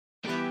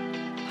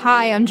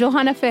Hi, I'm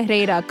Johanna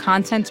Ferreira,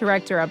 content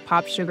director at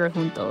Pop Sugar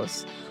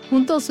Juntos.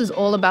 Juntos is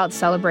all about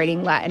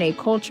celebrating Latinx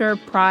culture,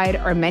 pride,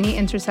 our many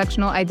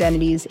intersectional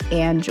identities,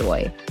 and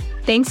joy.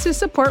 Thanks to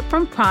support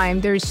from Prime,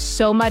 there's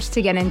so much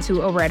to get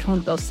into over at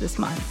Juntos this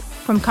month.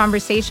 From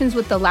conversations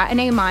with the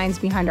Latinx minds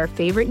behind our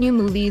favorite new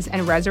movies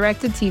and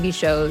resurrected TV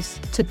shows,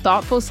 to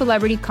thoughtful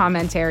celebrity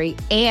commentary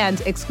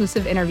and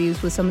exclusive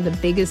interviews with some of the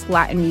biggest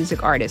Latin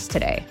music artists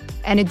today.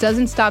 And it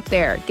doesn't stop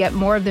there. Get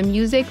more of the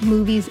music,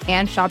 movies,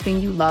 and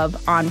shopping you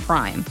love on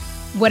Prime.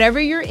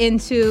 Whatever you're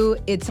into,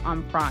 it's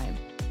on Prime.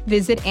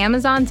 Visit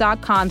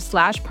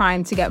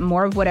Amazon.com/Prime to get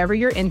more of whatever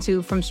you're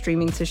into, from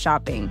streaming to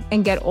shopping.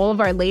 And get all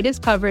of our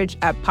latest coverage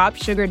at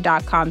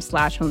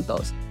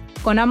popsugar.com/juntos.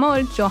 Con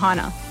amor,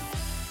 Johanna.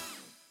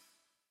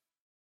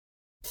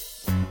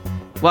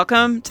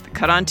 Welcome to The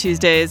Cut on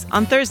Tuesdays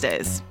on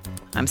Thursdays.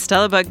 I'm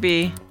Stella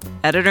Bugbee,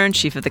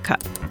 editor-in-chief of The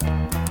Cut.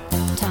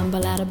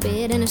 Tumble out of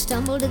bed and I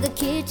stumble to the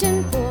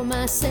kitchen, pour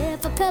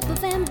myself a cup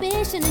of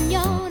ambition and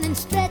yawn and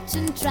stretch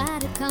and try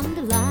to come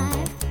to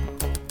life.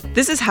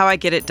 This is How I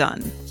Get It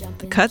Done,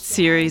 The Cut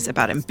series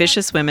about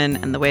ambitious women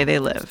and the way they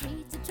live,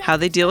 how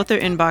they deal with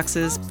their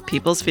inboxes,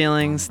 people's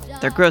feelings,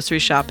 their grocery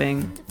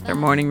shopping, their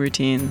morning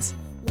routines.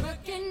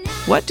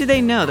 What do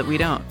they know that we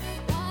don't?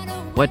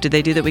 What do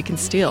they do that we can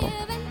steal?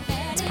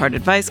 It's part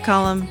advice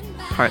column,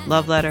 part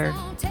love letter,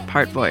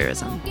 part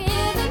voyeurism.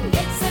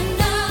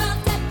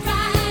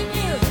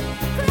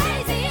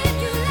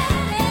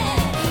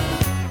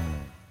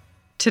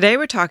 Today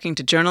we're talking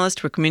to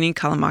journalist Rukmini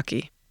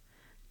Callimachi.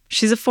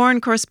 She's a foreign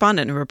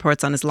correspondent who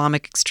reports on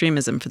Islamic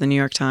extremism for the New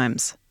York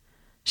Times.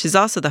 She's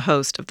also the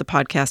host of the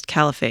podcast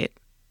Caliphate.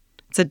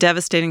 It's a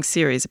devastating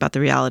series about the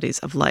realities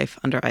of life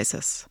under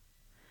ISIS.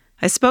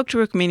 I spoke to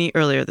Rukmini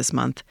earlier this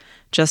month,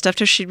 just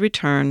after she'd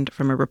returned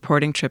from a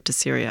reporting trip to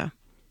Syria.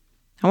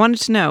 I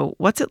wanted to know,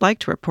 what's it like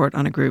to report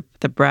on a group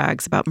that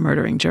brags about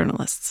murdering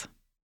journalists?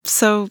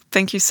 So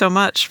thank you so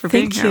much for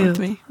being here with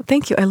me.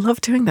 Thank you. I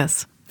love doing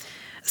this.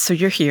 So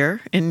you're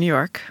here in New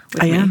York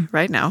with me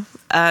right now.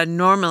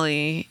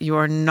 Normally,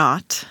 you're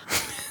not,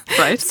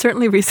 right?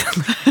 Certainly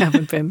recently I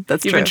haven't been.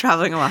 That's You've true. been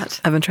traveling a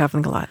lot. I've been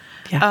traveling a lot,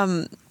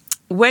 yeah.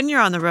 When you're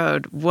on the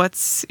road,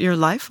 what's your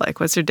life like?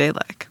 What's your day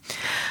like?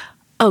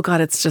 Oh, God,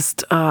 it's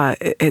just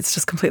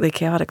completely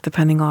chaotic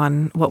depending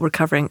on what we're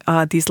covering.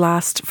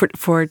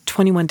 For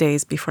 21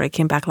 days before I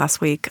came back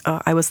last week,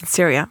 I was in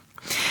Syria,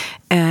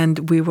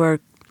 and we were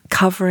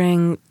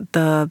covering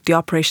the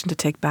operation to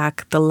take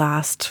back the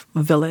last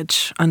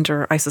village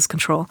under ISIS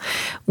control.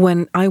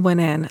 When I went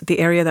in, the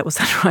area that was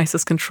under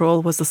ISIS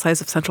control was the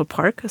size of Central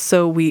Park,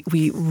 so we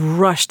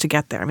rushed to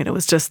get there. I mean, it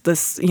was just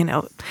this,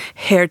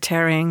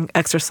 hair-tearing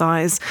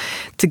exercise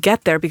to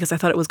get there because I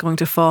thought it was going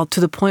to fall, to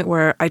the point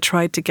where I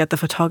tried to get the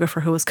photographer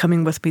who was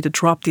coming with me to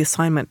drop the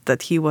assignment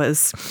that he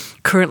was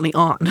currently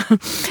on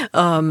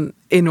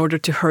in order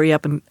to hurry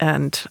up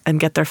and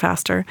get there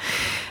faster.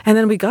 And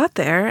then we got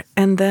there,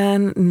 and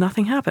then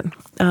nothing happened.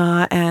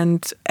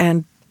 And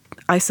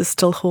ISIS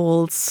still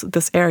holds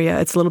this area.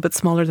 It's a little bit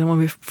smaller than when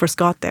we first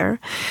got there,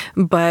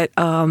 but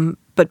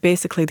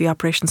basically the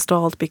operation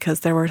stalled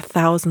because there were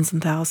thousands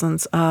and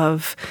thousands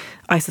of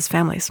ISIS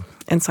families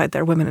inside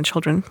there, women and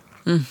children,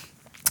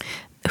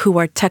 who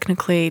are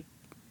technically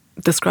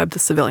described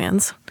as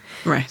civilians,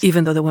 right?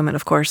 Even though the women,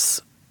 of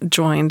course,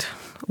 joined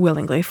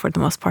willingly for the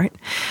most part,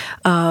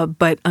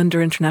 but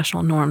under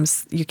international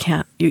norms, you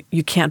can't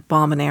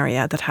bomb an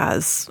area that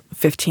has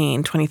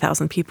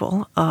 20,000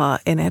 people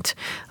in it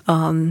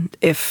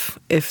if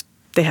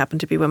they happen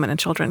to be women and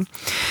children.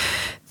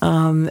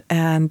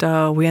 And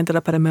we ended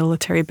up at a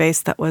military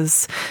base that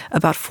was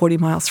about 40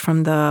 miles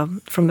from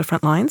the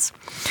front lines,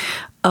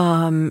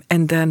 and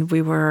then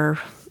we were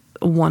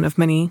one of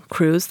many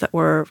crews that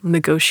were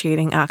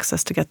negotiating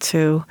access to get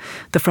to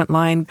the front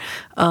line,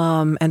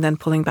 and then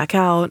pulling back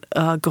out,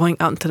 going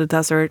out into the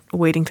desert,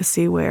 waiting to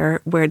see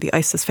where the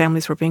ISIS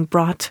families were being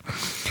brought,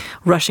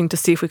 rushing to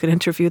see if we could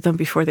interview them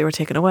before they were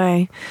taken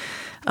away,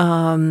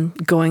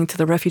 going to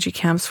the refugee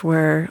camps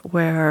where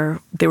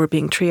they were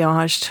being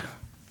triaged.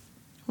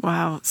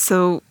 Wow.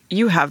 So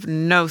you have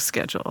no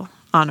schedule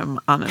on a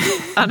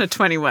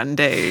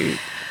 21-day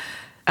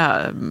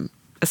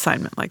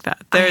assignment like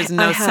that. There is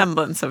no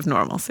semblance of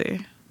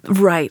normalcy.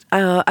 Right.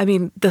 I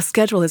mean, the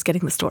schedule is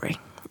getting the story.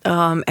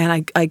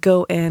 And I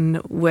go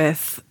in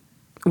with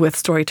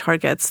story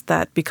targets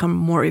that become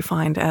more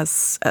refined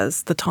as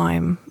the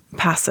time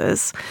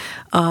passes.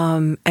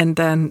 And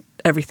then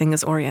everything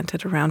is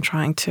oriented around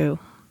trying to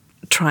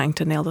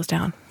nail those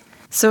down.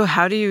 So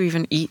how do you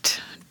even eat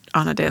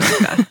on a day like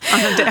that?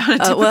 on a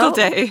typical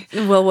day?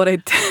 Well, what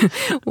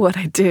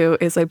I do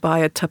is I buy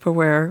a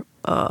Tupperware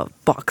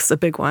box, a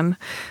big one,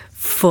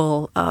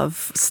 full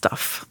of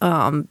stuff.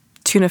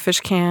 Tuna fish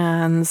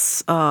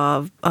cans,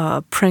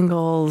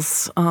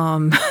 Pringles,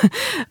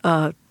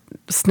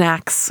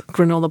 snacks,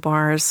 granola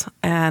bars,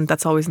 and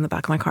that's always in the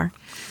back of my car.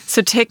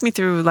 So take me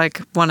through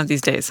like one of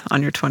these days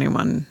on your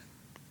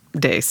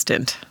 21-day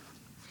stint.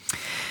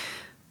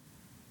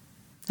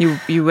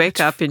 You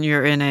wake up and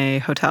you're in a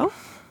hotel?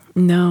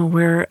 No,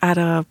 we're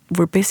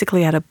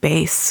basically at a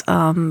base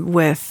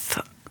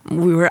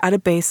we were at a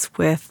base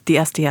with the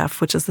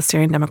SDF, which is the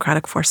Syrian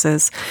Democratic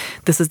Forces.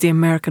 This is the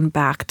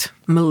American-backed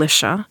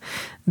militia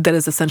that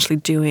is essentially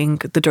doing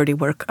the dirty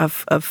work of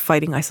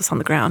fighting ISIS on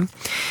the ground.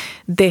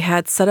 They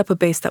had set up a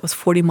base that was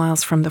 40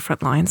 miles from the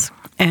front lines,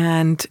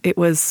 and it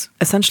was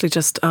essentially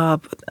just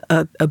a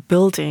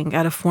building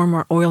at a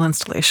former oil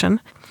installation.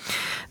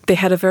 They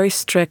had a very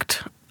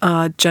strict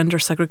gender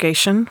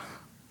segregation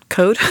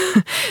code,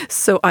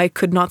 so I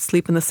could not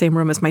sleep in the same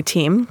room as my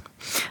team,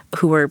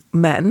 who were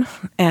men,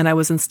 and I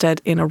was instead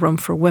in a room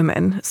for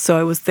women. So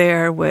I was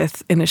there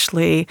with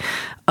initially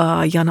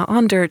Jana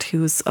Ondert,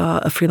 who's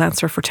a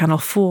freelancer for Channel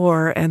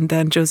 4, and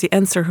then Josie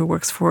Enser, who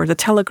works for The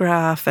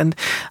Telegraph, and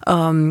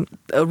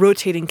a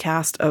rotating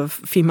cast of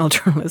female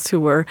journalists who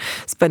were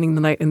spending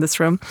the night in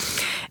this room.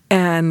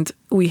 And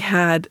we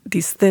had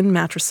these thin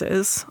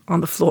mattresses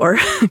on the floor.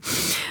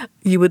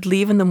 You would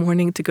leave in the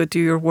morning to go do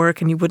your work,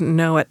 and you wouldn't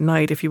know at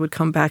night if you would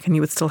come back and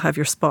you would still have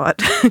your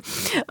spot.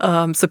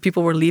 So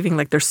people were leaving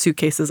like their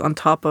suitcases on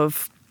top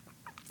of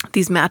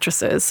these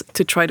mattresses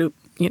to try to,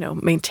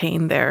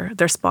 maintain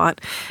their spot.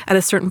 At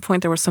a certain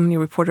point, there were so many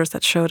reporters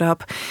that showed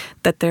up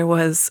that there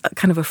was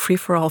kind of a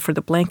free-for-all for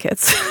the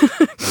blankets.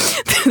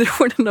 There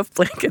weren't enough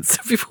blankets.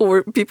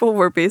 People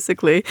were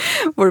basically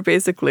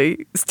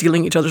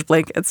stealing each other's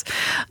blankets.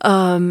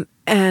 And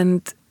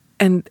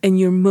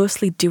you're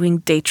mostly doing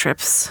day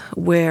trips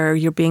where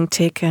you're being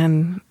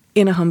taken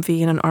in a Humvee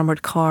in an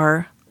armored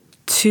car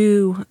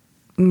to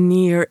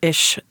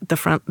near-ish the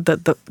front,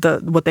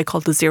 the what they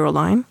call the zero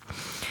line,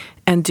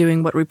 and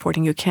doing what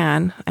reporting you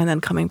can, and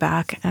then coming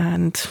back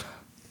and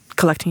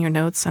collecting your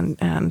notes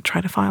and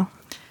try to file.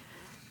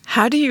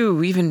 How do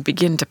you even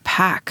begin to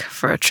pack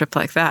for a trip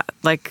like that?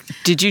 Like,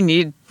 did you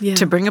need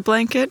to bring a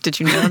blanket? Did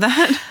you know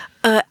that?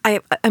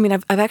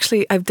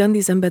 I've done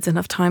these embeds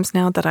enough times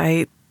now that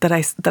I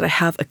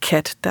have a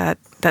kit that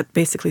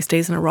basically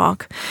stays in a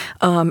rock.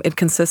 It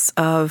consists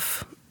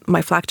of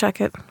my flak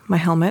jacket, my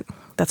helmet.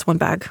 That's one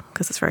bag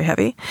because it's very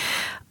heavy.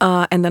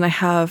 And then I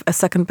have a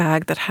second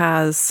bag that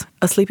has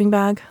a sleeping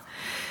bag.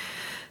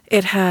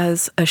 It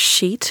has a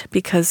sheet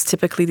because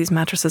typically these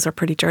mattresses are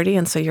pretty dirty,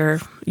 and so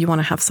you want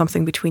to have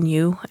something between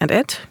you and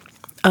it.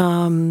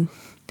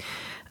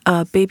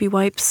 Baby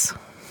wipes,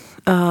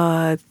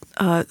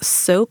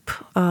 soap,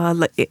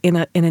 in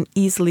an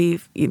easily.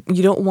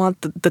 You don't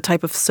want the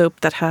type of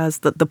soap that has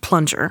the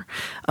plunger,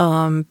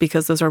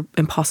 because those are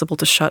impossible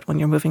to shut when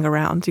you're moving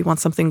around. You want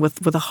something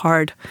with a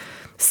hard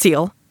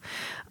seal,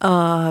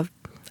 a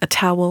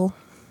towel,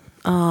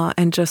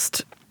 and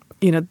just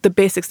the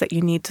basics that you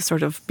need to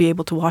sort of be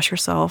able to wash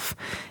yourself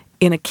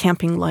in a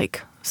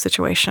camping-like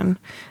situation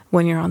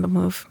when you're on the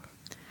move.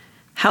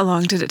 How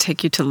long did it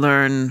take you to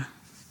learn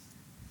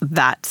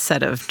that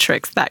set of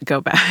tricks, that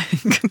go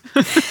bag?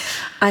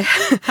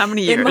 How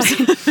many years?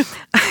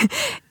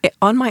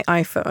 On my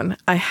iPhone,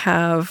 I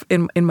have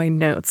in my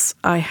notes,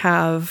 I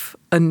have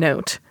a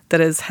note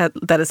that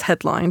is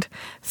headlined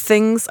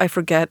 "Things I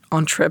Forget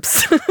on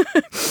Trips,"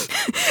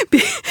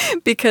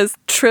 because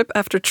trip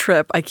after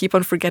trip, I keep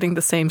on forgetting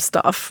the same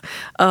stuff.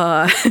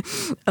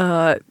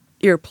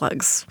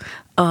 Earplugs,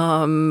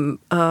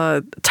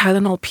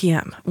 Tylenol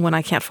PM when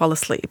I can't fall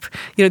asleep.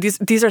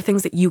 These are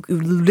things that you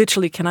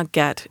literally cannot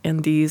get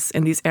in these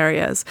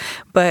areas.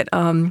 But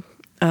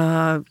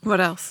what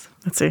else?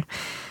 Let's see.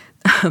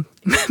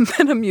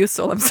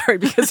 Metamucil. I'm sorry,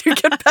 because you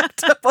get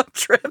backed up on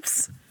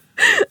trips.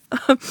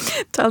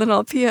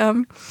 Tylenol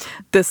PM.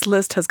 This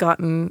list has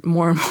gotten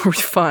more and more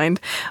refined,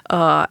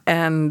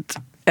 and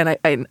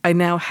I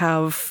now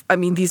have. I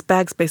mean, these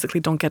bags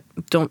basically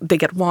they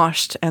get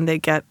washed and they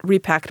get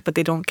repacked, but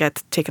they don't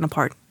get taken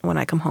apart when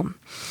I come home.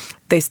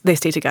 They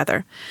stay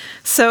together.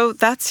 So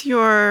that's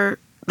your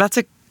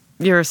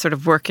sort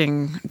of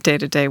working day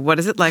to day. What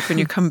is it like when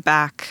you come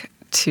back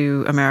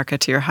to America,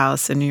 to your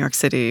house in New York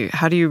City?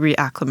 How do you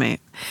reacclimate?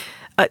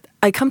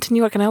 I come to New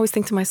York and I always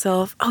think to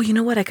myself, oh, you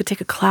know what? I could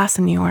take a class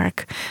in New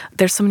York.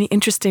 There's so many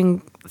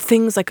interesting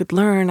things I could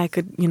learn. I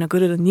could, go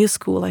to the new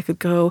school. I could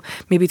go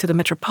maybe to the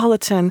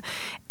Metropolitan.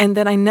 And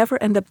then I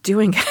never end up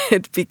doing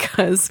it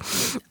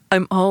because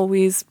I'm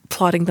always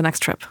plotting the next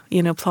trip,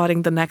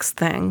 plotting the next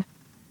thing.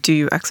 Do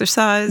you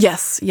exercise?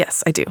 Yes,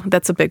 I do.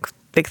 That's a big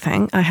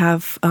thing. I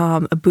have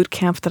a boot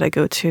camp that I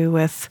go to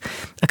with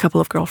a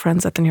couple of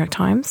girlfriends at the New York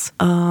Times.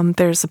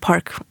 There's a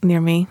park near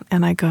me,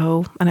 and I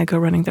go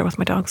running there with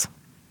my dogs.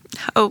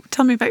 Oh,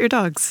 tell me about your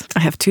dogs. I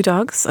have two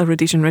dogs, a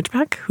Rhodesian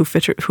Ridgeback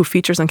who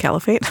features on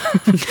Caliphate,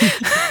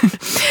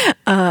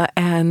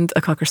 and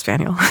a Cocker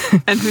Spaniel.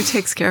 And who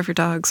takes care of your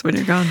dogs when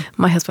you're gone?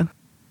 My husband.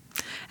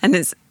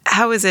 And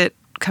how is it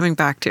coming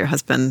back to your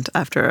husband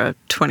after a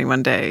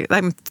 21-day?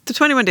 The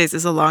 21 days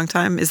is a long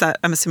time. Is that,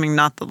 I'm assuming,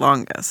 not the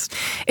longest?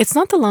 It's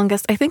not the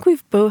longest. I think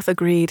we've both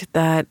agreed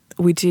that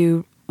we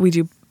do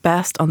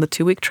best on the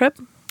 2-week trip.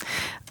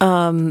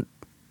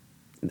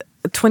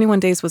 21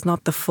 days was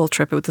not the full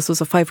trip. This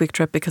was a 5-week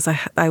trip because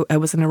I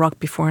was in Iraq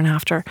before and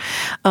after.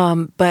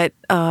 But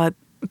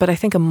I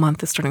think a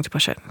month is starting to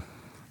push it.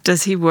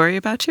 Does he worry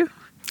about you?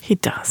 He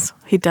does,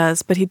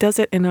 but he does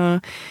it in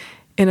a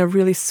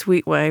really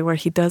sweet way where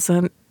he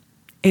doesn't.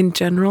 In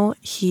general,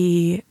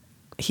 he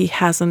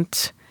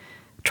hasn't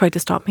tried to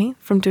stop me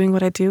from doing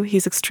what I do.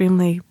 He's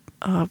extremely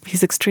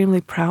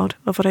proud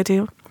of what I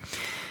do.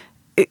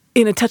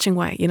 In a touching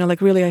way,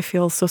 like really I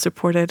feel so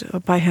supported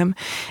by him.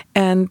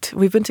 And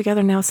we've been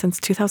together now since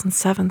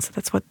 2007, so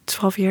that's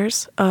 12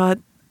 years.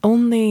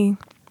 Only,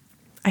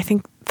 I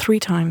think 3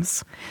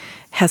 times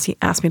has he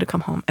asked me to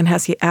come home, and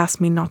has he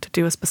asked me not to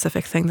do a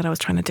specific thing that I was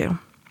trying to do.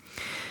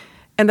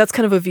 And that's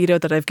kind of a veto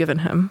that I've given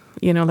him,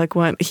 like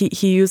when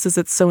he uses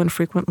it so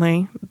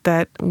infrequently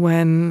that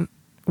when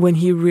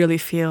he really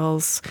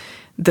feels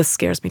this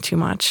scares me too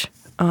much,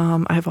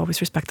 I've always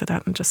respected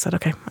that and just said,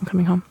 okay, I'm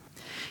coming home.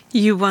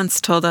 You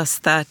once told us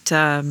that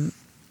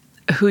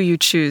who you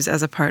choose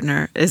as a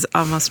partner is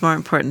almost more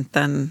important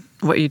than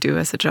what you do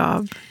as a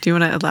job. Do you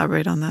want to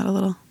elaborate on that a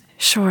little?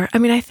 Sure. I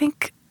mean, I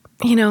think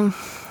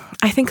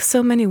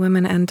so many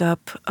women end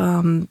up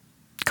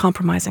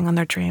compromising on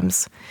their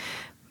dreams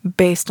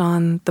based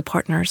on the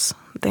partners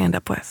they end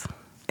up with.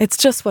 It's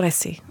just what I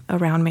see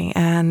around me.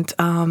 And,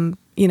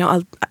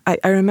 I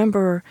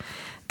remember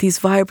these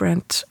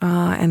vibrant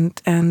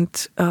and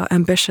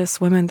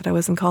ambitious women that I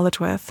was in college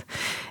with,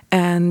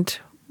 and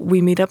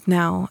we meet up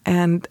now,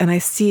 and I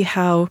see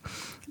how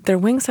their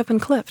wings have been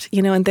clipped,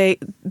 and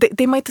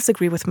they might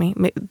disagree with me.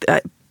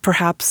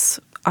 Perhaps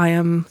I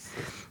am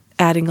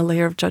adding a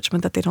layer of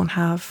judgment that they don't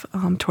have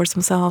towards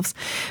themselves.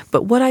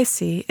 But what I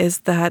see is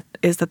that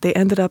they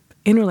ended up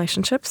in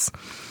relationships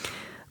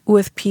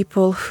with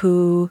people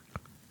who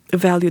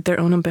valued their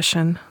own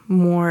ambition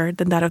more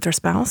than that of their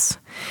spouse.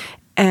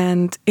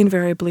 And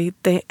invariably,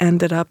 they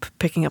ended up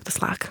picking up the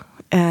slack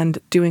and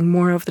doing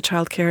more of the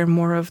childcare,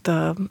 more of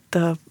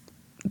the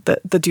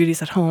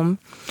duties at home,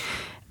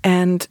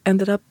 and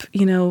ended up,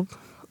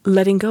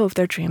 letting go of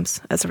their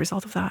dreams as a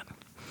result of that.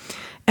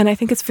 And I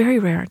think it's very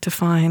rare to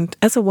find,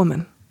 as a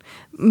woman,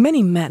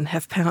 many men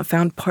have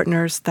found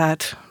partners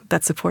that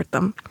support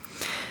them.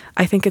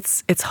 I think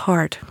it's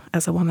hard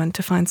as a woman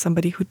to find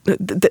somebody who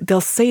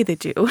they'll say they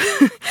do,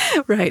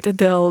 right?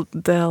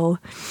 That'll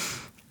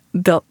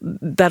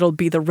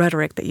be the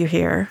rhetoric that you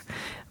hear,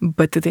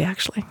 but do they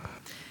actually?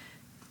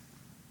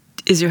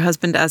 Is your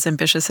husband as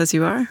ambitious as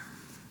you are?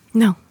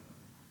 No.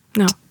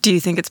 Do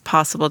you think it's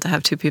possible to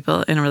have 2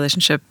 people in a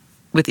relationship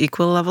with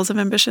equal levels of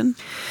ambition?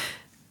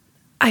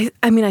 I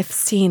mean, I've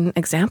seen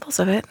examples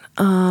of it.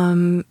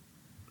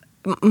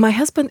 My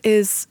husband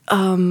is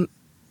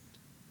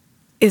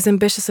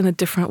ambitious in a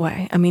different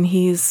way. I mean,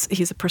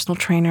 he's a personal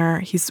trainer.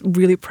 He's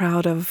really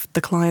proud of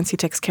the clients he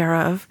takes care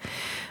of.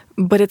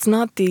 But it's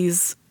not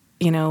these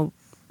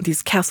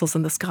castles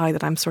in the sky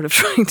that I'm sort of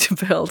trying to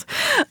build.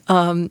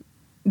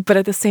 But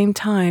at the same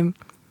time,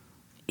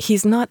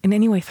 he's not in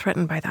any way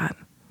threatened by that.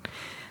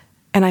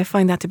 And I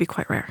find that to be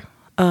quite rare.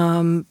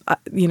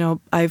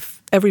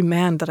 Every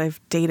man that I've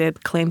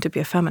dated claimed to be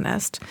a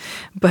feminist,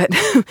 but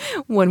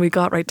when we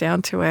got right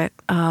down to it,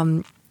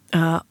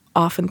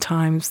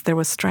 oftentimes there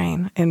was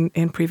strain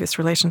in previous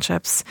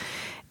relationships,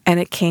 and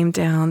it came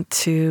down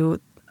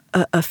to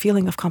a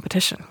feeling of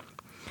competition,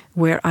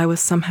 where I was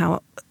somehow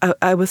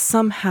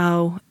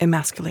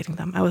emasculating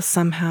them. I was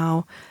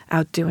somehow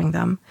outdoing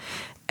them,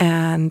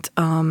 and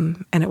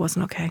it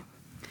wasn't okay.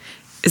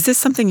 Is this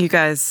something you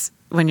guys,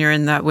 when you're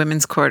in that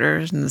women's quarter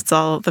and it's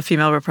all the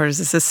female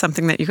reporters, is this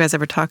something that you guys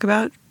ever talk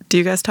about? Do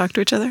you guys talk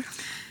to each other?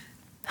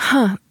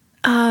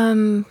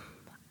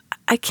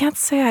 I can't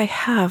say I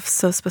have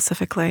so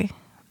specifically,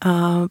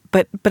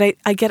 but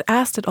I get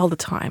asked it all the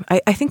time.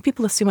 I think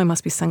people assume I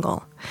must be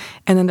single,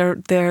 and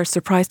then they're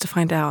surprised to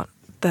find out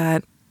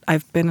that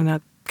I've been in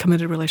a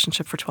committed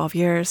relationship for 12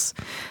 years,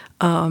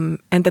 and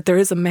that there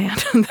is a man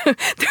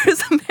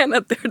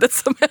out there that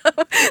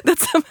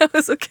somehow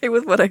is okay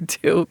with what I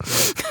do.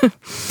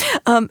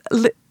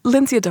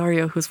 Lindsay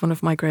Addario, who's one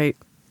of my great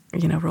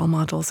role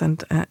models,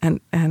 and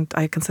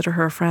I consider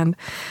her a friend.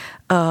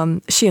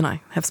 She and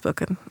I have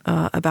spoken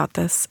about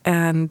this,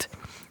 and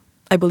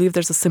I believe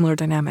there's a similar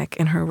dynamic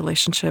in her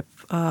relationship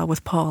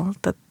with Paul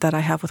that I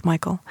have with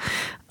Michael,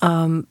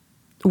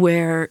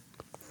 where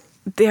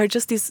they are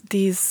just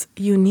these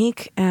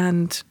unique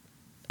and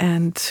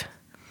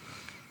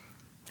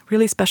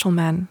really special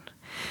men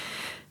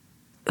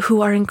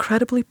who are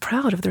incredibly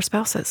proud of their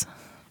spouses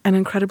and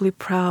incredibly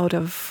proud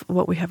of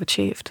what we have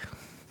achieved.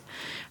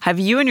 Have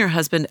you and your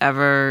husband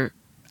ever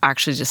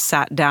actually just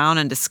sat down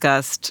and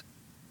discussed,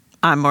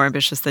 I'm more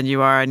ambitious than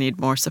you are, I need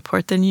more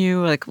support than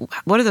you? Like,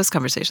 what are those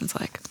conversations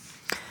like?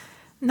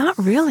 Not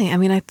really. I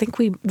mean, I think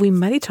we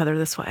met each other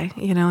this way,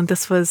 and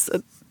this was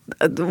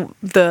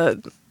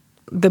the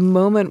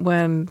moment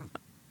when,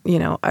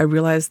 I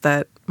realized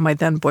that my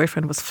then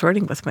boyfriend was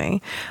flirting with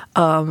me,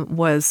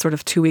 was sort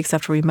of 2 weeks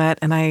after we met,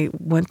 and I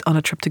went on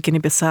a trip to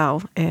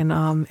Guinea-Bissau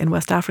in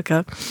West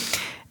Africa.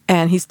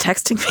 And he's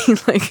texting me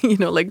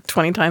like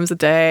 20 times a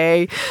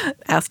day,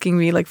 asking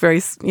me like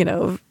very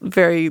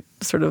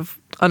sort of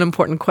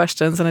unimportant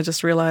questions. And I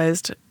just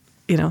realized,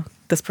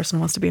 this person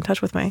wants to be in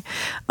touch with me.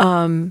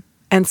 And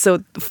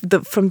so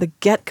from the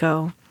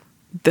get-go,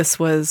 this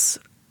was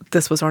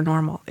this was our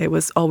normal. It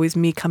was always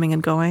me coming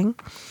and going,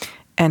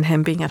 and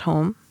him being at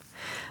home,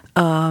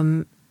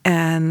 and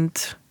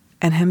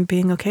him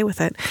being okay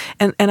with it.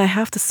 And I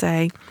have to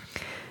say,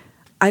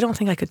 I don't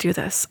think I could do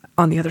this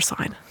on the other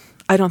side.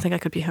 I don't think I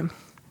could be him.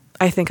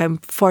 I think I'm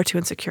far too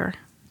insecure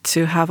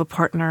to have a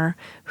partner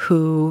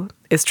who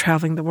is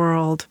traveling the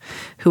world,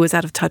 who is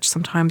out of touch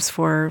sometimes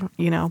for,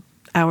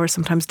 hours,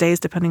 sometimes days,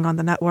 depending on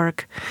the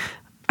network.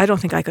 I don't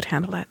think I could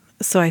handle it.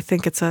 So I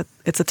think it's a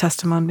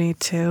testimony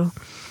to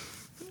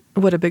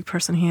what a big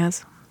person he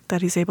is,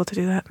 that he's able to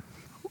do that.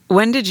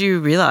 When did you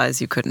realize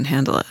you couldn't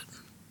handle it?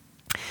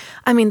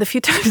 I mean, the few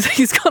times that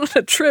he's gone on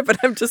a trip, and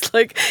I'm just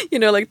like,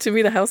 to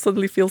me, the house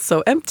suddenly feels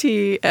so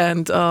empty,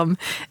 and I'm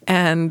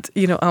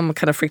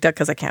kind of freaked out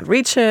because I can't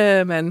reach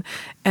him, and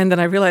then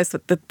I realized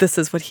that this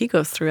is what he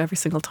goes through every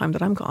single time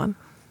that I'm gone.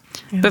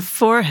 Yeah.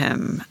 Before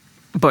him,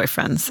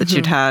 boyfriends that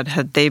you'd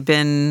had they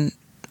been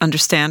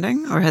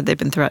understanding, or had they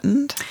been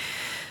threatened?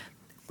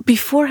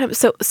 Before him,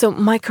 so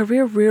my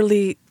career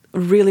really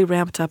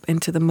ramped up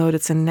into the mode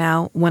it's in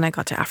now when I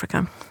got to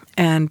Africa.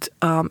 And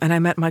I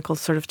met Michael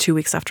sort of 2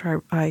 weeks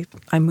after I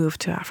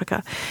moved to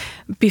Africa.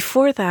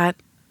 Before that,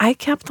 I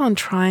kept on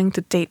trying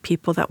to date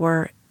people that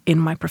were in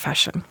my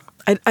profession.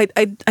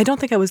 I don't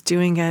think I was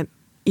doing it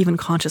even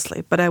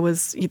consciously, but I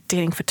was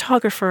dating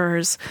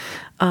photographers,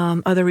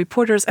 other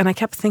reporters, and I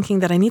kept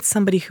thinking that I need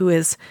somebody who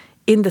is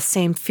in the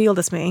same field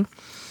as me,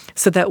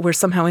 so that we're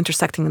somehow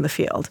intersecting in the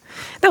field.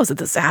 That was a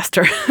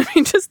disaster. I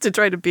mean, just to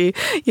try to be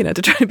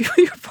with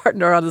your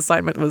partner on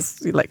assignment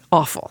was like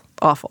awful.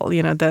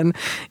 Then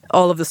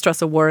all of the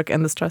stress of work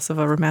and the stress of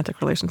a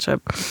romantic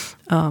relationship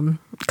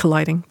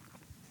colliding.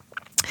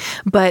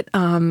 But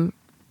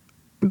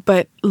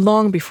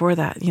long before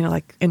that,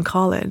 like in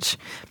college,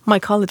 my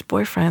college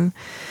boyfriend,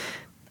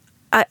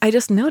 I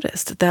just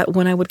noticed that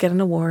when I would get an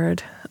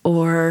award,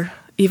 or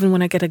even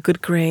when I get a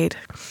good grade,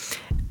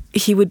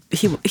 he would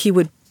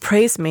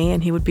praise me,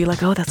 and he would be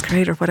like, "Oh, that's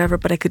great," or whatever.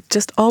 But I could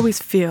just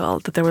always feel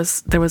that there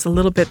was a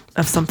little bit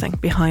of something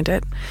behind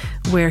it,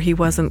 where he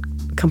wasn't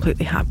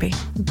completely happy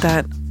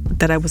that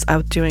I was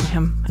outdoing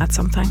him at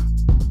something.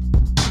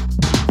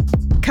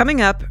 Coming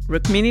up,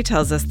 Rukmini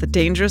tells us the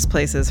dangerous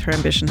places her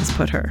ambition has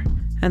put her,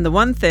 and the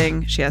one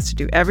thing she has to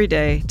do every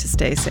day to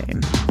stay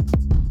sane.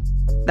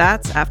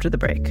 That's after the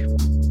break.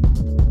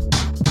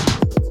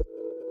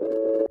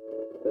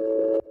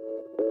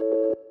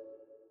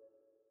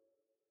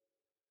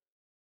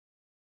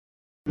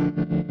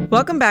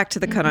 Welcome back to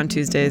The Cut on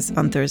Tuesdays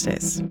on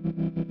Thursdays.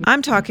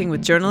 I'm talking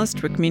with journalist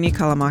Rukmini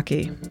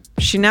Callimachi.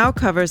 She now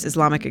covers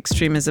Islamic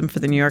extremism for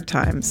the New York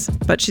Times,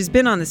 but she's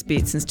been on this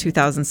beat since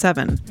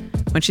 2007,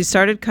 when she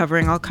started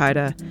covering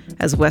al-Qaeda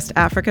as West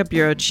Africa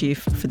bureau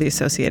chief for the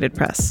Associated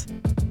Press.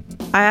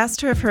 I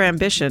asked her if her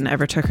ambition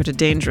ever took her to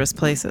dangerous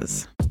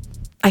places.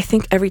 I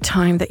think every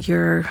time that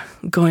you're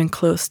going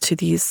close to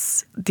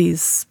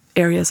these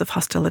areas of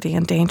hostility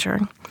and danger,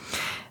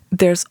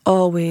 there's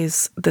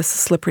always this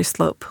slippery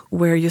slope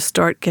where you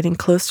start getting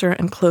closer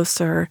and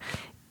closer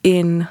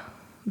in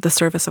the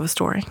service of a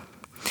story.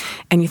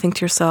 And you think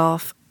to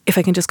yourself, if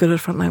I can just go to the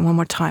front line one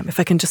more time, if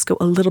I can just go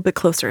a little bit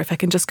closer, if I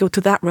can just go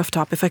to that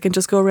rooftop, if I can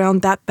just go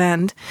around that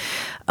bend,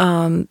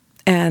 and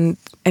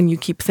you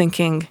keep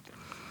thinking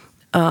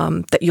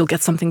that you'll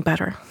get something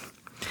better.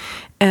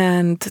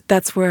 And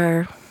that's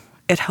where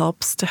it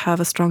helps to have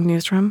a strong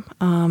newsroom,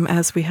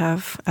 as we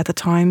have at the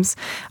Times.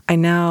 I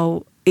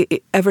now...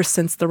 ever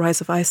since the rise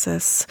of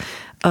ISIS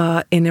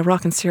in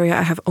Iraq and Syria,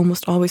 I have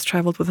almost always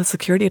traveled with a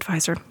security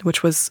advisor,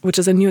 which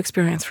is a new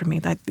experience for me.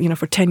 That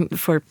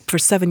for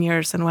 7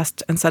 years in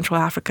West and Central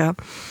Africa,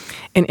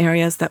 in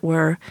areas that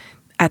were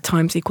at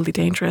times equally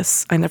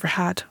dangerous, I never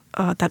had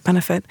that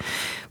benefit.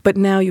 But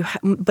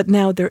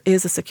now there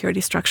is a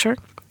security structure,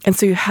 and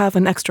so you have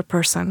an extra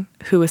person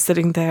who is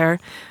sitting there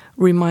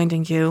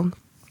reminding you,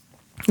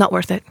 not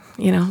worth it.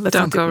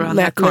 Don't go around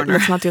that corner.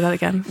 Let's not do that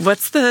again.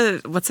 What's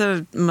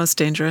the most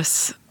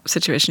dangerous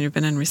situation you've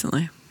been in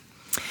recently?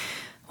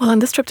 Well, on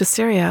this trip to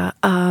Syria,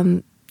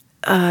 the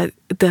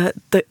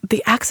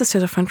access to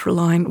the front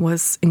line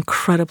was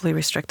incredibly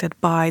restricted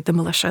by the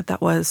militia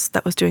that was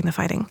doing the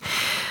fighting,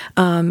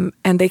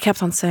 and they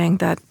kept on saying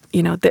that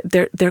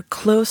they're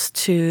close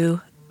to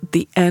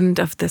the end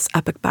of this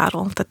epic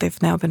battle that they've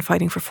now been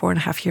fighting for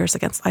 4.5 years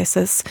against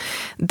ISIS,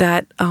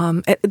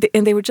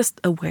 and they were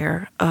just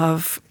aware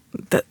of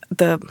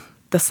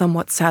the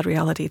somewhat sad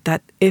reality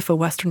that if a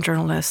Western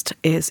journalist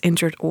is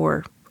injured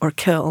or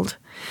killed,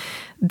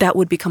 that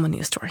would become a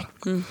news story.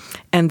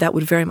 And that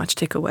would very much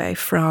take away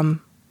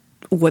from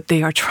what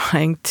they are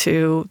trying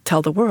to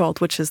tell the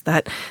world, which is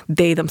that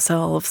they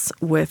themselves,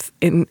 with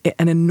an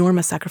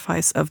enormous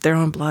sacrifice of their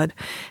own blood,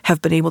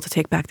 have been able to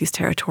take back these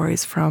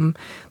territories from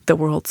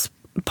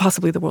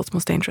possibly the world's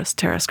most dangerous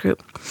terrorist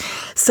group.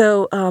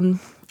 So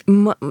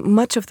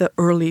much of the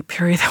early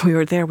period that we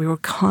were there, we were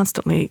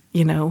constantly,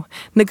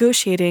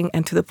 negotiating,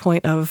 and to the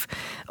point of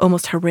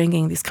almost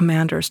haranguing these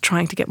commanders,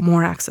 trying to get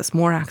more access.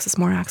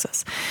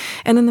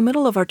 And in the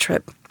middle of our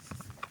trip,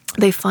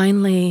 they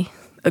finally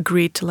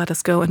agreed to let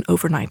us go and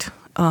overnight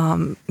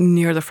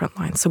near the front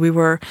line. So we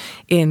were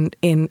in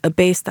a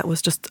base that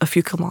was just a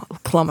few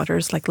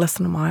kilometers, like less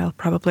than a mile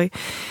probably,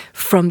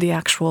 from the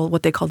actual,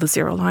 what they call the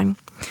zero line.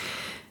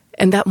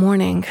 And that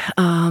morning,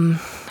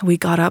 we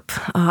got up.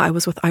 I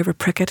was with Ira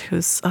Prickett,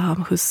 who's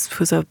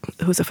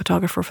a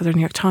photographer for the New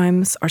York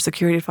Times, our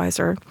security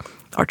advisor,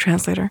 our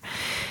translator,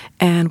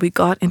 and we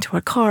got into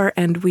our car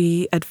and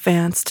we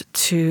advanced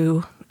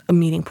to a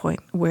meeting point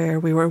where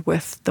we were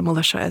with the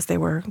militia as they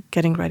were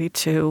getting ready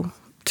to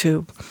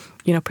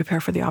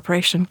prepare for the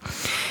operation.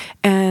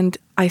 And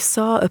I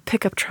saw a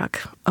pickup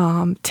truck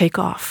take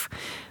off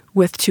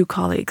with two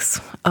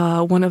colleagues.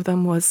 One of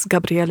them was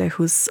Gabriele,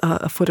 who's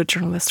a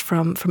photojournalist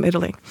from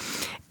Italy.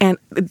 And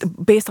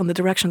based on the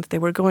direction that they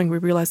were going, we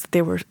realized that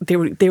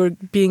they were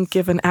being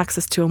given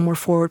access to a more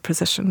forward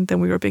position than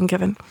we were being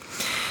given.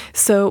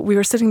 So we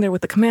were sitting there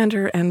with the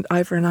commander, and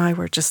Ivor and I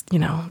were just,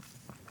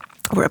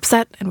 we're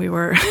upset, and we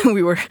were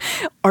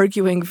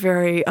arguing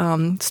very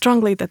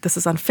strongly that this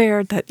is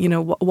unfair. That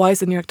why is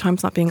the New York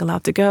Times not being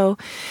allowed to go?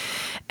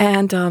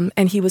 And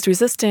he was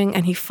resisting,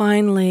 and he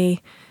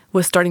finally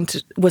was starting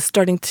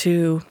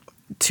to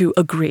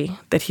agree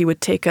that he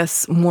would take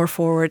us more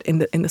forward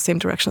in the same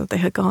direction that they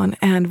had gone.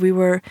 And we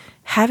were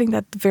having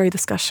that very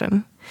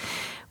discussion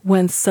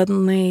when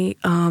suddenly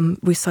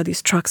we saw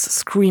these trucks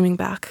screaming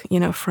back,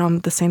 from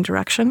the same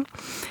direction.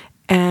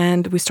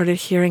 And we started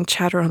hearing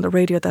chatter on the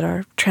radio that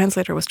our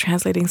translator was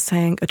translating,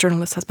 saying a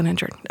journalist has been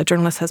injured.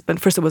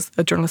 First it was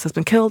a journalist has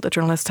been killed, a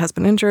journalist has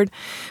been injured.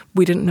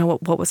 We didn't know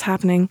what was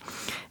happening.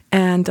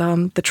 And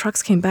the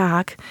trucks came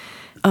back,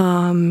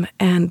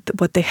 and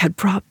what they had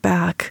brought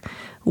back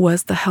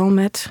was the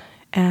helmet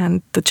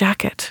and the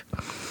jacket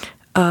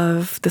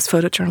of this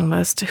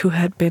photojournalist who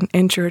had been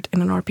injured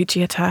in an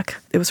RPG attack.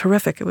 It was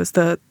horrific. It was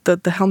the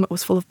helmet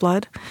was full of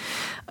blood.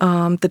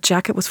 The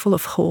jacket was full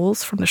of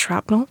holes from the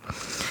shrapnel.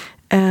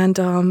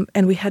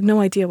 And we had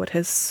no idea what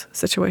his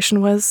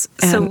situation was.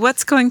 So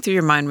what's going through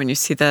your mind when you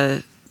see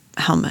the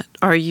helmet?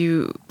 Are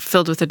you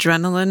filled with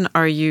adrenaline?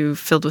 Are you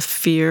filled with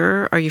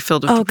fear? Are you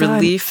filled with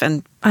relief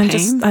and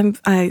pain?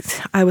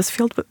 I was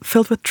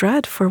filled with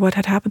dread for what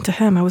had happened to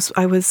him. I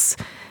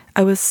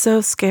was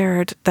so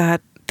scared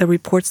that the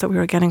reports that we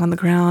were getting on the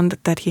ground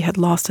that he had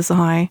lost his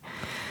eye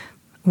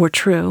were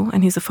true,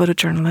 and he's a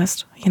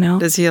photojournalist.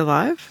 Is he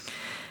alive?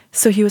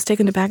 So he was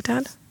taken to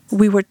Baghdad.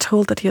 We were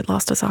told that he had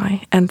lost his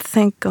eye, and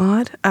thank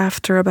God,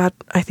 after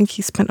I think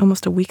he spent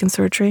almost a week in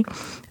surgery,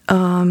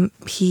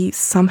 he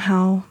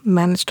somehow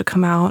managed to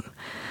come out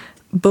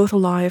both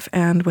alive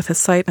and with his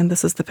sight, and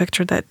this is the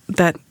picture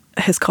that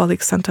his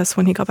colleagues sent us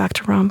when he got back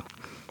to Rome.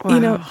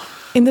 Wow.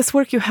 In this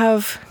work you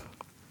have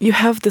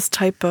these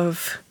type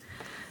of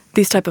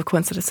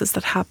coincidences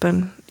that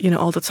happen,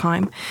 all the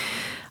time.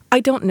 I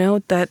don't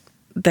know that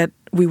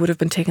we would have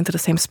been taken to the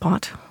same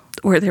spot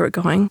where they were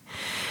going,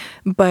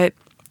 but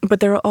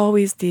there are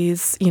always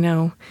these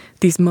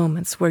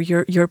moments where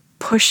you're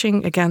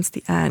pushing against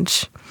the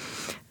edge,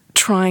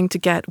 trying to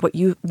get what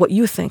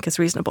you think is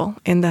reasonable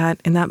in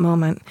that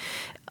moment.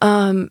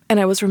 And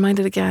I was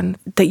reminded again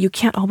that you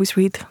can't always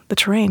read the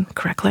terrain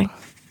correctly.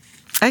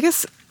 I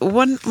guess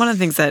one of the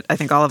things that I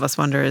think all of us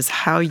wonder is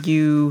how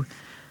you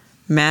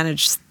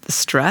manage the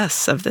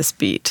stress of this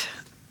beat.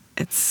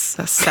 It's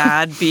a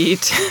sad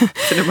beat.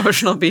 It's an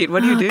emotional beat.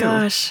 What do you do?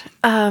 Gosh.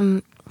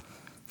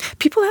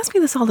 People ask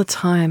me this all the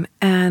time,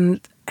 and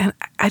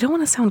I don't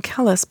want to sound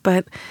callous,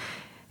 but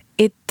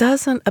it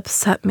doesn't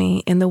upset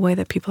me in the way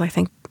that people, I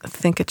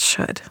think it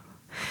should.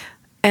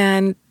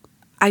 And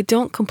I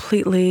don't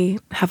completely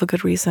have a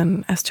good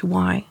reason as to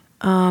why.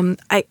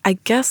 I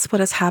guess what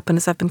has happened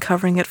is I've been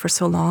covering it for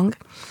so long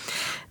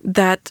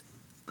that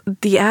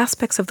the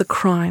aspects of the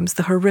crimes,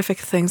 the horrific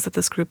things that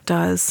this group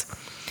does,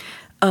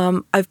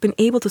 I've been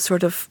able to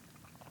sort of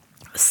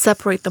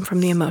separate them from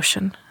the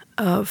emotion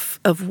of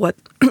what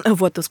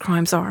those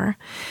crimes are,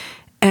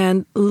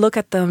 and look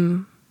at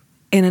them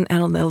in an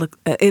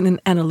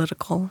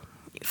analytical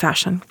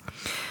fashion.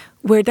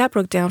 Where that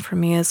broke down for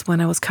me is when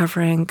I was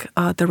covering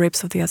the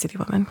rapes of the Yazidi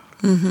women.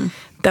 Mm-hmm.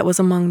 That was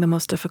among the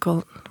most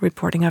difficult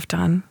reporting I've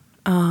done.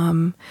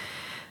 Do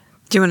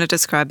you want to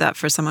describe that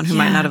for someone who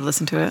might not have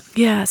listened to it?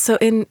 Yeah. So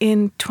in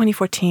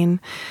 2014,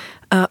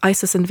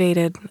 ISIS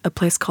invaded a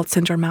place called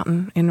Sinjar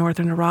Mountain in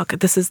northern Iraq.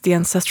 This is the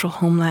ancestral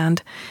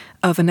homeland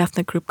of an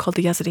ethnic group called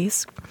the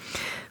Yazidis,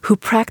 who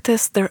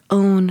practice their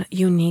own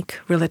unique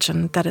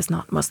religion that is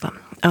not Muslim.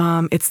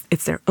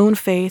 It's their own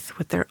faith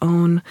with their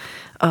own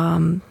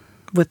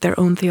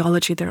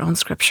theology, their own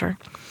scripture.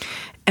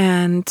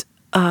 And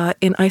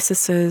in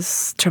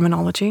ISIS's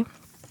terminology,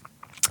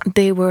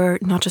 they were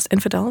not just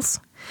infidels,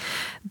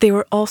 they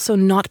were also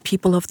not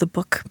people of the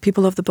book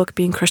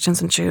being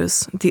Christians and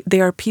Jews.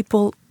 They are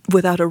people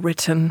without a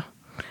written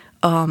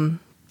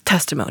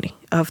testimony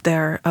of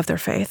their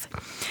faith.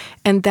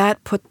 And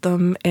that put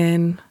them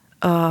in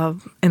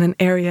an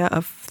area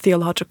of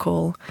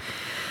theological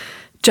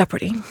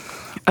jeopardy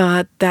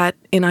that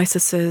in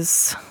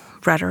ISIS's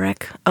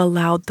rhetoric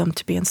allowed them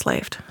to be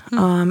enslaved.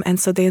 And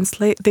so they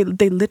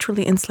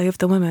literally enslaved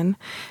the women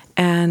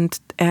and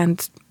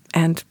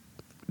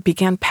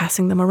began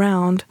passing them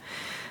around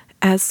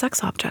as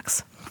sex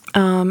objects.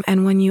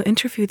 And when you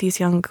interview these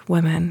young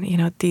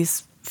women,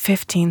 these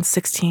 15,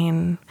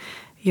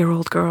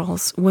 16-year-old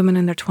girls, women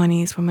in their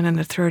 20s, women in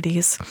their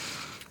 30s,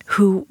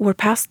 who were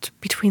passed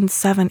between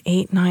 7,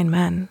 8, 9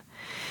 men,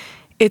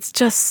 it's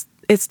just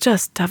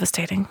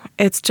devastating.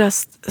 It's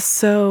just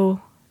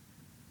so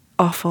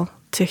awful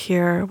to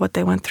hear what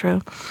they went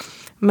through.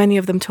 Many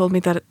of them told me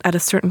that at a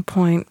certain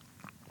point,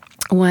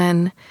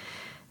 when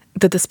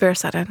the despair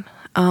set in,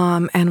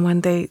 and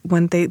when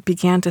they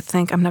began to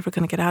think, I'm never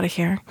going to get out of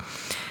here,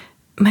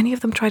 many of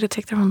them tried to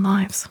take their own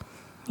lives.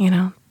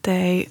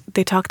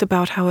 They talked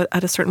about how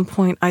at a certain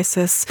point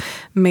ISIS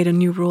made a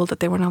new rule that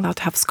they were not allowed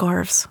to have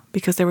scarves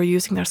because they were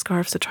using their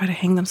scarves to try to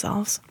hang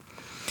themselves.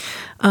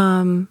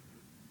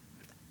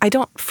 I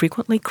don't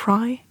frequently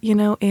cry,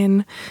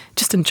 in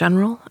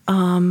general,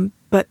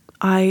 but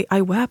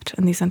I wept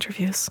in these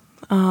interviews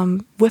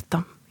with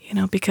them,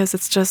 because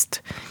it's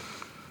just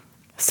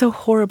so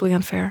horribly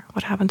unfair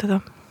what happened to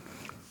them.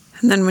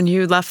 And then when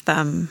you left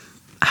them,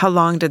 how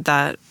long did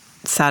that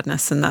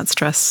sadness and that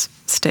stress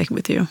stay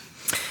with you?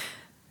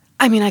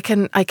 I mean, I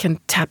can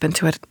tap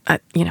into it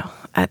at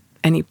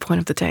any point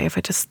of the day if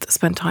I just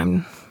spend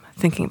time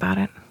thinking about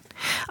it.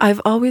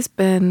 I've always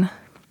been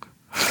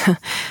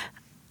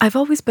a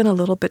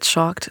little bit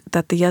shocked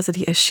that the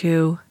Yazidi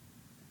issue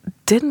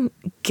didn't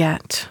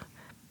get,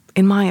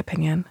 in my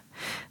opinion,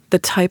 the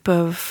type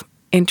of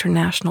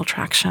international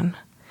traction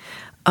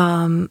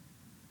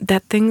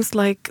that things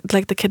like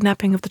the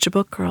kidnapping of the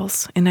Chibok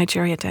girls in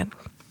Nigeria did.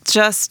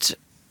 Just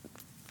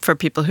for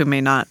people who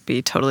may not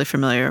be totally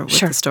familiar with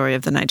the story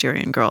of the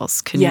Nigerian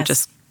girls, can you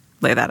just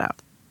lay that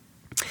out?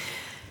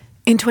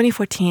 In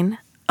 2014,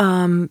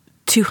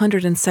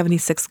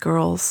 276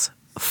 girls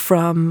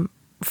from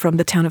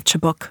the town of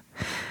Chibok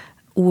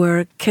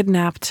were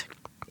kidnapped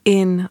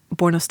in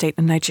Borno State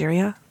in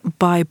Nigeria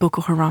by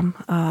Boko Haram,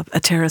 a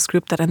terrorist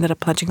group that ended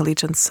up pledging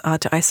allegiance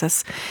to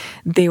ISIS.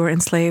 They were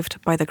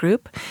enslaved by the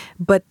group,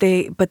 but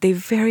they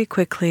very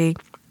quickly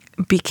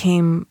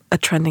became a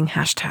trending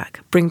hashtag,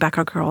 Bring Back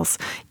Our Girls.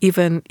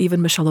 Even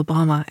Michelle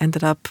Obama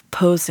ended up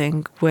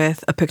posing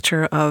with a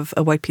picture of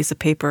a white piece of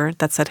paper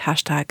that said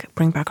hashtag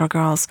Bring Back Our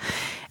Girls.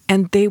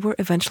 And they were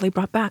eventually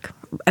brought back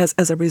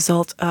as a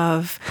result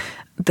of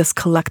this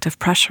collective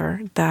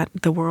pressure that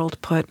the world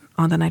put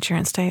on the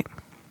Nigerian state.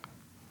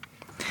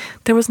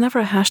 There was never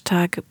a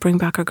hashtag Bring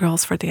Back Our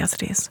Girls for the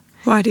Yazidis.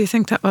 Why do you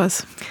think that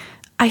was?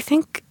 I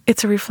think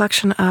it's a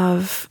reflection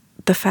of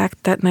the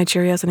fact that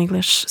Nigeria is an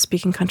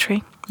English-speaking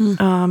country.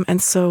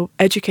 And so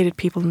educated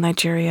people in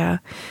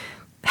Nigeria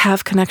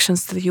have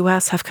connections to the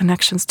U.S., have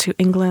connections to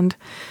England,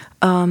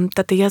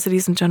 that the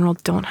Yazidis in general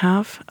don't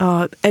have.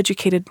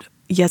 Educated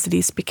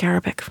Yazidis speak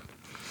Arabic.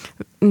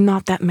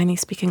 Not that many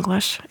speak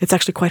English. It's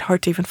actually quite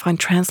hard to even find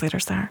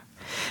translators there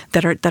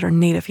that are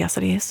native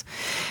Yazidis.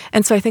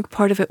 And so I think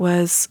part of it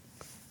was,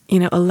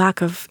 a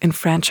lack of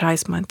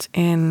enfranchisement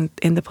in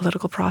the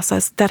political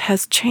process that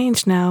has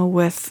changed now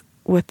with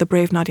the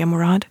brave Nadia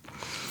Murad,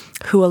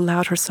 who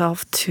allowed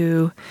herself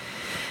to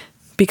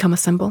become a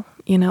symbol,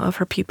 of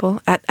her people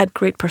at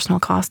great personal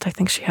cost. I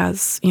think she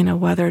has,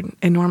 weathered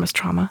enormous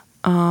trauma,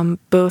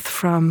 both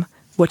from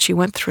what she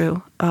went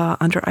through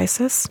under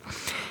ISIS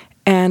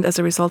and as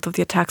a result of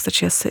the attacks that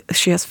she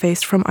has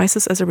faced from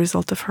ISIS as a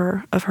result of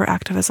her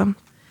activism.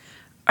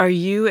 Are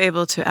you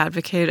able to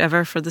advocate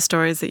ever for the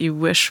stories that you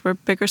wish were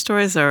bigger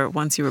stories, or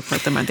once you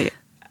report them, are they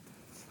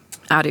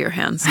out of your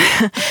hands?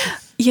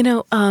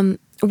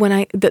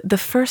 When the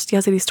first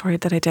Yazidi story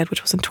that I did,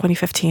 which was in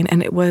 2015,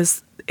 and it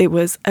was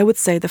I would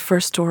say the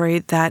first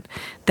story that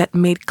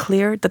made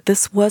clear that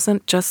this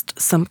wasn't just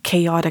some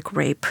chaotic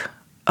rape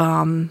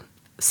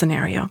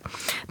scenario.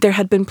 There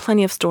had been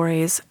plenty of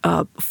stories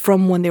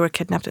from when they were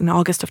kidnapped in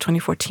August of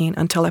 2014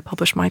 until I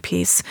published my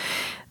piece,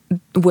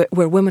 where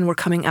women were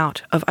coming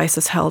out of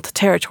ISIS-held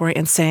territory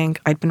and saying,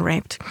 I'd been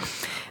raped.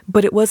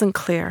 But it wasn't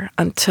clear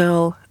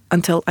until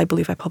I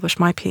believe I published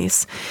my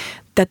piece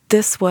that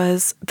this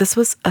was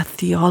a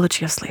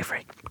theology of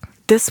slavery.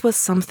 This was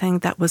something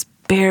that was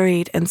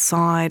buried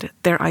inside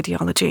their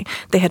ideology.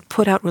 They had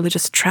put out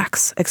religious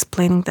tracts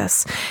explaining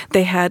this.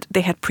 They had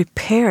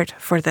prepared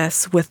for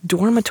this with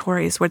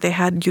dormitories where they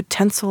had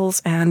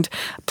utensils and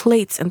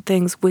plates and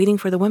things waiting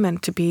for the women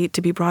to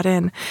be brought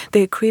in.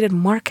 They had created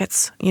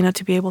markets,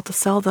 to be able to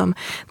sell them.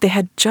 They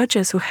had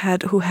judges who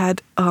had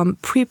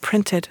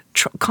pre-printed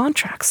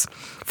contracts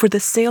for the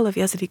sale of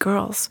Yazidi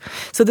girls.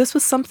 So this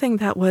was something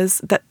that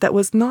was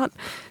not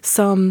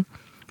some.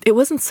 It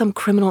wasn't some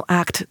criminal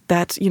act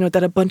that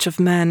a bunch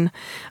of men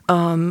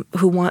a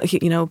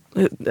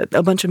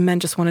bunch of men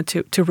just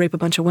wanted to rape a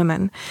bunch of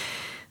women.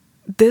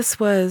 This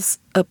was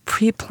a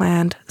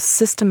pre-planned,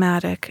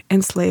 systematic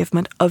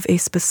enslavement of a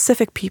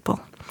specific people.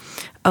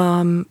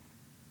 And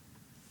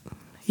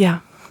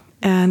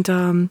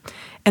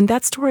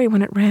that story,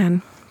 when it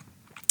ran,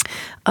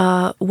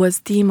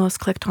 was the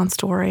most clicked on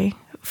story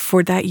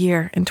for that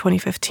year in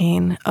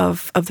 2015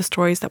 of the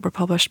stories that were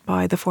published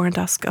by the Foreign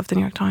Desk of the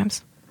New York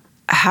Times.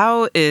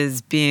 How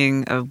is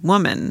being a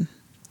woman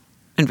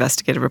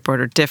investigative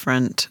reporter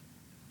different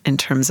in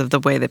terms of the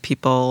way that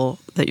people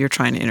that you're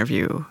trying to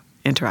interview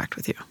interact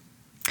with you?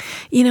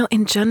 You know,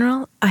 in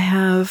general, I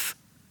have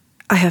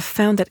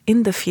found that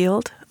in the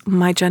field,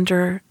 my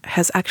gender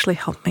has actually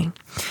helped me.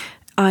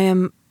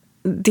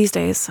 These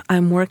days,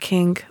 I'm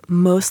working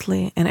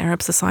mostly in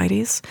Arab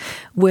societies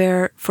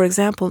where, for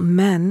example,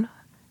 men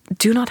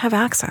do not have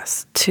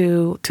access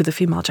to the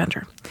female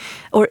gender.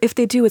 Or if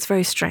they do, it's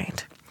very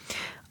strained.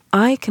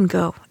 I can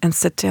go and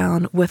sit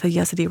down with a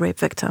Yazidi rape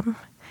victim,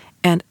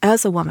 and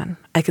as a woman,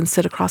 I can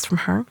sit across from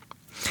her.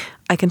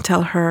 I can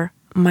tell her,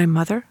 my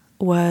mother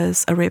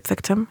was a rape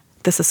victim.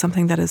 This is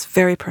something that is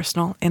very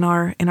personal in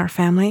our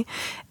family.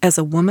 As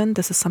a woman,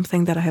 this is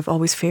something that I have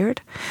always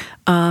feared.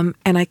 And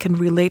I can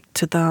relate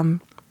to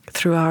them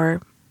through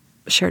our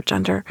shared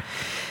gender.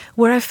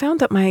 Where I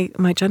found that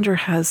my gender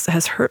has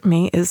hurt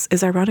me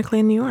is ironically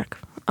in New York,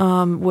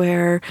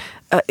 where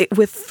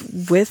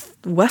with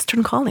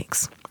Western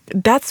colleagues.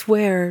 That's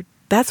where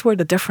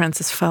the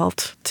difference is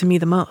felt to me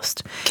the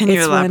most. Can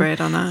you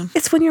elaborate on that?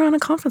 It's when you're on a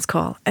conference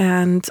call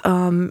and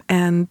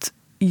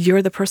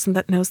you're the person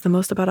that knows the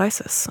most about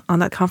ISIS on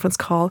that conference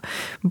call,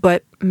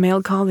 but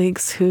male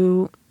colleagues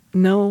who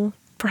know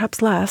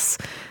perhaps less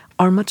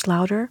are much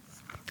louder,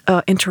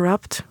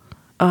 interrupt,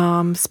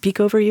 speak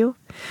over you,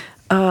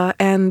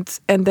 and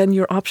then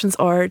your options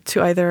are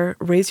to either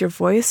raise your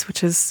voice,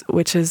 which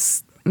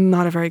is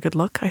not a very good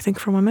look, I think,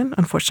 for women,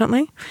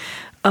 unfortunately,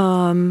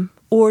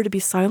 or to be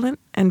silent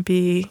and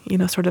be,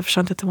 sort of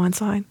shunted to one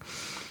side.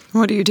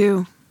 What do you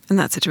do in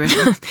that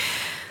situation?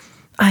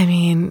 I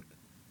mean,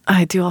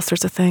 I do all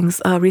sorts of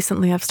things.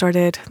 Recently, I've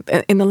started,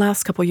 in the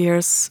last couple of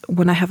years,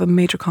 when I have a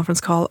major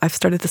conference call, I've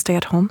started to stay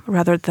at home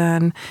rather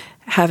than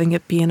having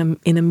it be in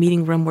a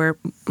meeting room where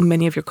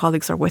many of your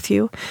colleagues are with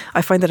you.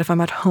 I find that if I'm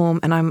at home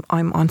and I'm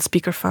on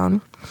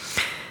speakerphone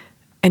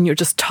and you're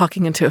just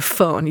talking into a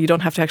phone, you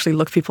don't have to actually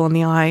look people in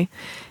the eye,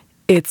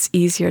 it's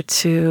easier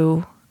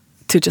to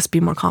just be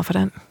more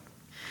confident.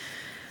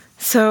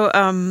 So,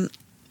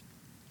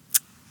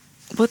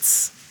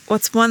 what's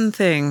one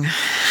thing...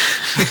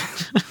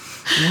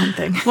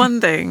 One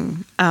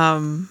thing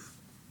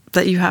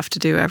that you have to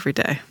do every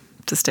day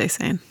to stay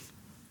sane?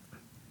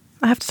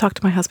 I have to talk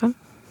to my husband.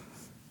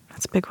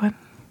 That's a big one.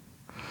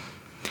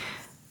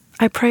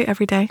 I pray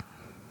every day.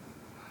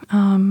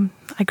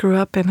 I grew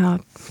up in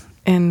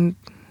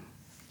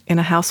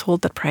a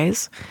household that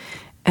prays,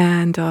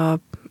 and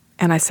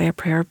I say a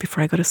prayer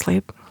before I go to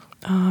sleep,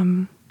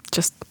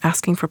 just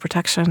asking for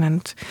protection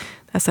and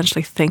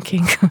essentially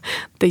thanking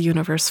the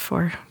universe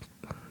for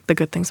the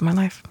good things in my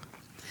life.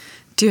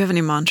 Do you have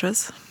any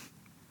mantras?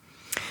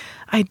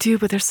 I do,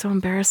 but they're so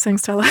embarrassing,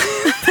 Stella,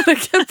 that I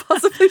can't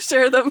possibly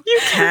share them. You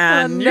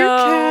can.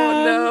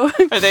 No.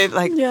 Are they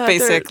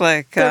basic,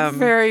 they're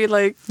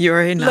very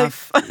you're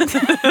enough?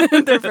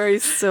 They're very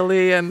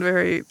silly and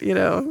very,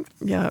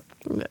 yeah.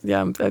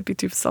 I'd be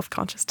too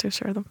self-conscious to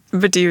share them.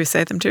 But do you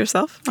say them to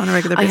yourself on a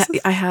regular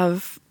basis?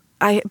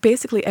 I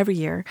basically every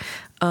year,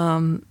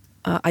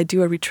 I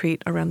do a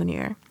retreat around the new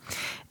year,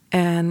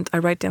 and I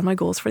write down my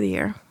goals for the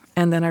year.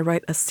 And then I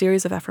write a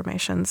series of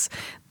affirmations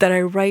that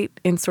I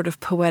write in sort of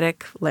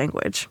poetic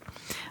language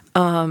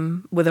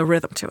with a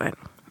rhythm to it.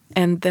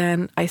 And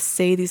then I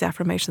say these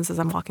affirmations as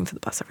I'm walking to the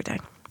bus every day.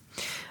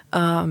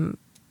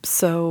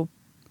 So,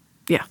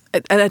 yeah.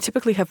 And I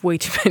typically have way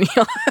too many.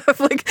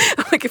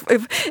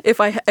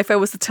 If I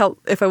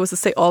was to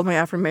say all my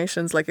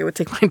affirmations, it would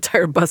take my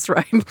entire bus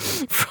ride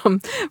from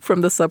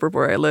the suburb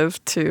where I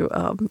live to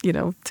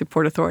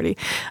Port Authority,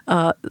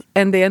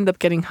 and they end up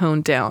getting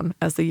honed down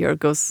as the year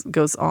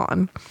goes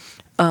on.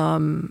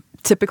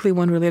 Typically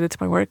one related to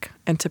my work,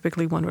 and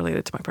typically one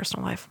related to my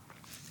personal life.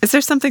 Is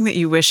there something that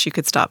you wish you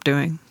could stop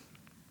doing?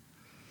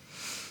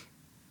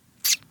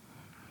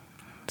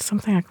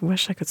 Something I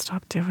wish I could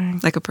stop doing.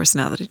 Like a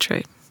personality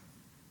trait.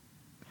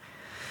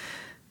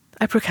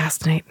 I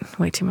procrastinate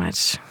way too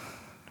much.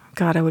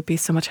 God, I would be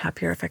so much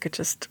happier if I could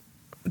just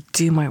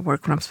do my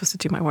work when I'm supposed to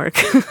do my work.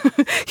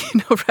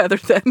 Rather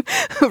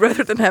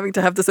than having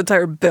to have this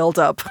entire build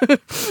up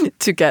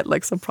to get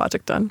some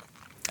project done.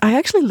 I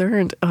actually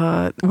learned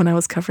when I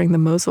was covering the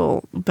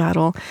Mosul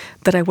battle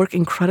that I work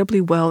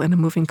incredibly well in a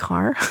moving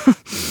car.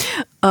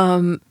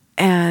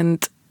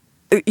 And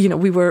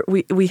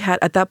we had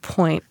at that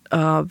point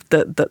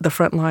the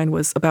front line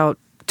was about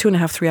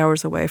 2.5-3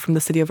 hours away from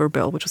the city of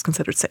Erbil, which was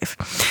considered safe.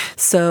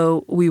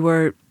 So we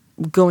were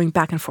going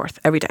back and forth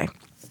every day.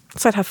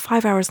 So I'd have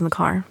 5 hours in the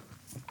car,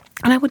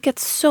 and I would get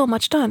so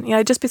much done.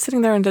 I'd just be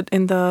sitting there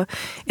in the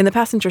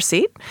passenger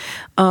seat.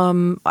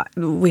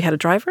 We had a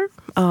driver.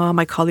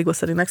 My colleague was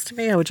sitting next to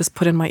me. I would just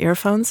put in my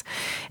earphones,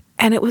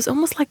 and it was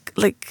almost like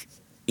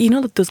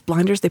those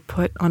blinders they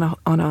put on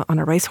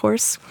a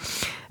racehorse.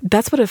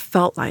 That's what it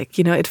felt like.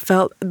 It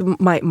felt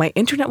my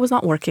internet was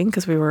not working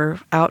because we were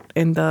out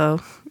in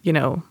the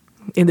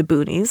in the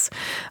boonies.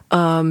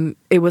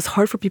 It was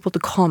hard for people to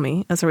call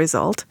me as a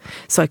result.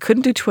 So I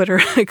couldn't do Twitter.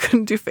 I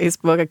couldn't do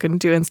Facebook. I couldn't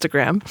do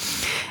Instagram.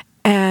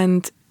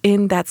 And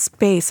in that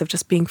space of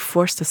just being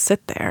forced to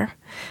sit there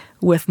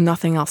with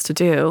nothing else to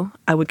do,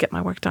 I would get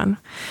my work done.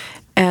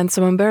 And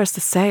so I'm embarrassed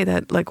to say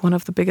that, like, one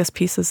of the biggest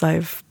pieces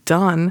I've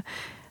done,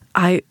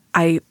 I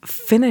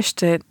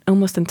finished it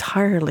almost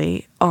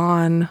entirely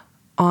on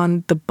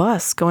the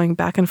bus going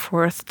back and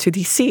forth to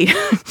DC,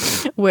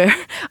 where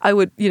I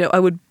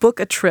would book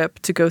a trip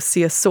to go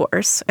see a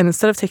source, and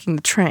instead of taking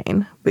the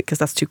train, because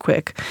that's too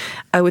quick,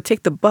 I would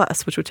take the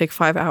bus, which would take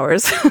 5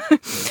 hours,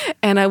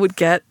 and I would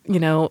get,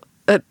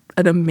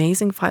 an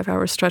amazing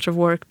 5-hour stretch of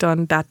work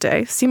done that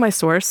day, see my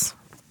source,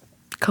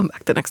 come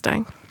back the next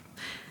day.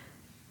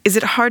 Is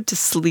it hard to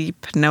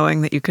sleep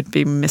knowing that you could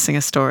be missing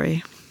a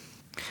story?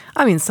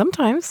 I mean,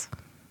 sometimes,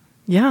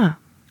 yeah.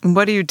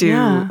 What do you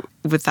do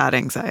with that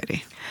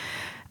anxiety?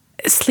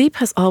 Sleep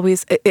has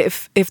always,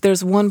 if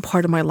there's one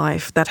part of my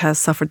life that has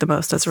suffered the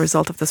most as a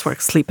result of this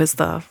work, sleep is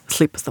the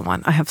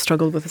one. I have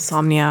struggled with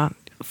insomnia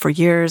for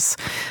years.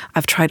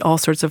 I've tried all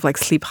sorts of like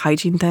sleep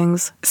hygiene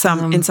things.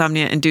 Some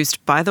insomnia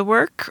induced by the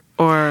work,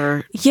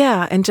 or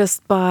and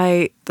just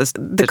by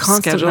the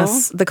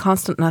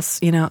constantness,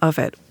 of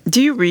it.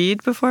 Do you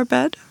read before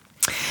bed?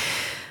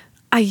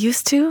 I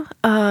used to,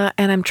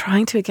 and I'm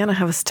trying to again. I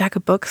have a stack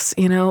of books,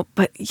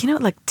 but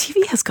like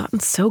TV has gotten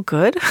so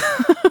good.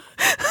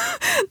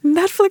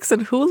 Netflix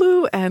and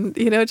Hulu and,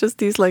 just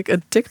these like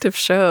addictive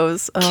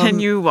shows. Can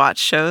you watch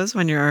shows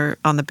when you're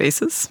on the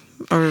bases?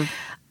 Or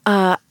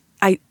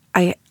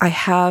I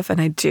have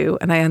and I do,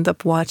 and I end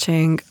up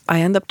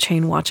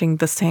chain watching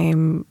the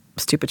same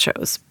stupid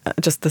shows.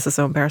 This is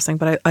so embarrassing,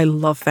 but I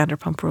love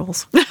Vanderpump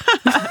Rules.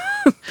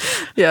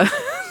 Yeah.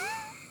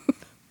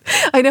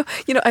 I know.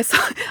 I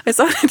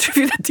saw an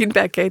interview that Dean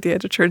Baquet, the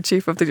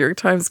editor-in-chief of the New York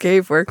Times,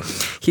 gave, where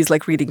he's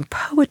like reading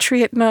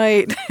poetry at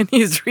night, and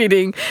he's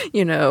reading,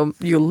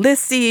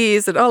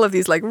 Ulysses, and all of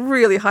these like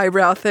really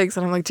highbrow things.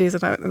 And I'm like, geez,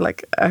 and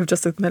I've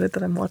just admitted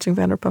that I'm watching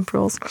Vanderpump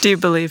Rules. Do you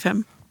believe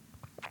him?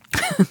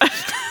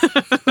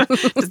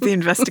 Does the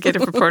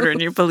investigative reporter in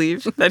you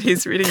believe that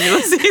he's reading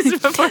Ulysses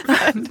before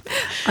bed?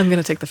 I'm going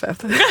to take the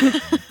fifth.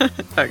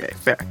 Okay,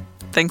 fair.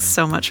 Thanks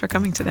so much for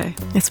coming today.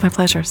 It's my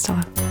pleasure,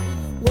 Stella.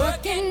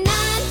 Working 9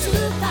 to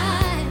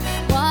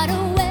 5, what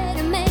a way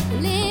to make a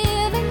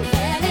living,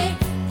 barely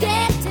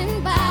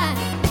getting by.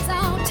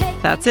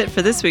 That's it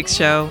for this week's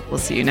show. We'll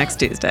see you next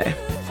Tuesday.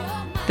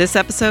 This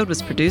episode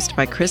was produced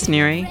by Chris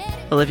Neary,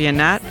 Olivia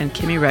Nat, and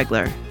Kimmy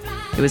Regler.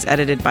 It was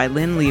edited by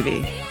Lynn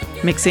Levy.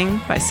 Mixing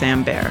by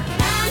Sam Baer.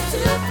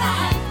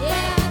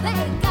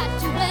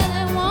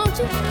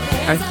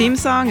 Our theme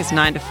song is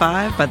 9 to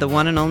 5 by the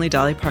one and only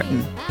Dolly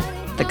Parton.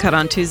 The Cut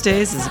on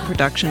Tuesdays is a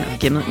production of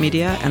Gimlet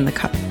Media and The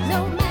Cut.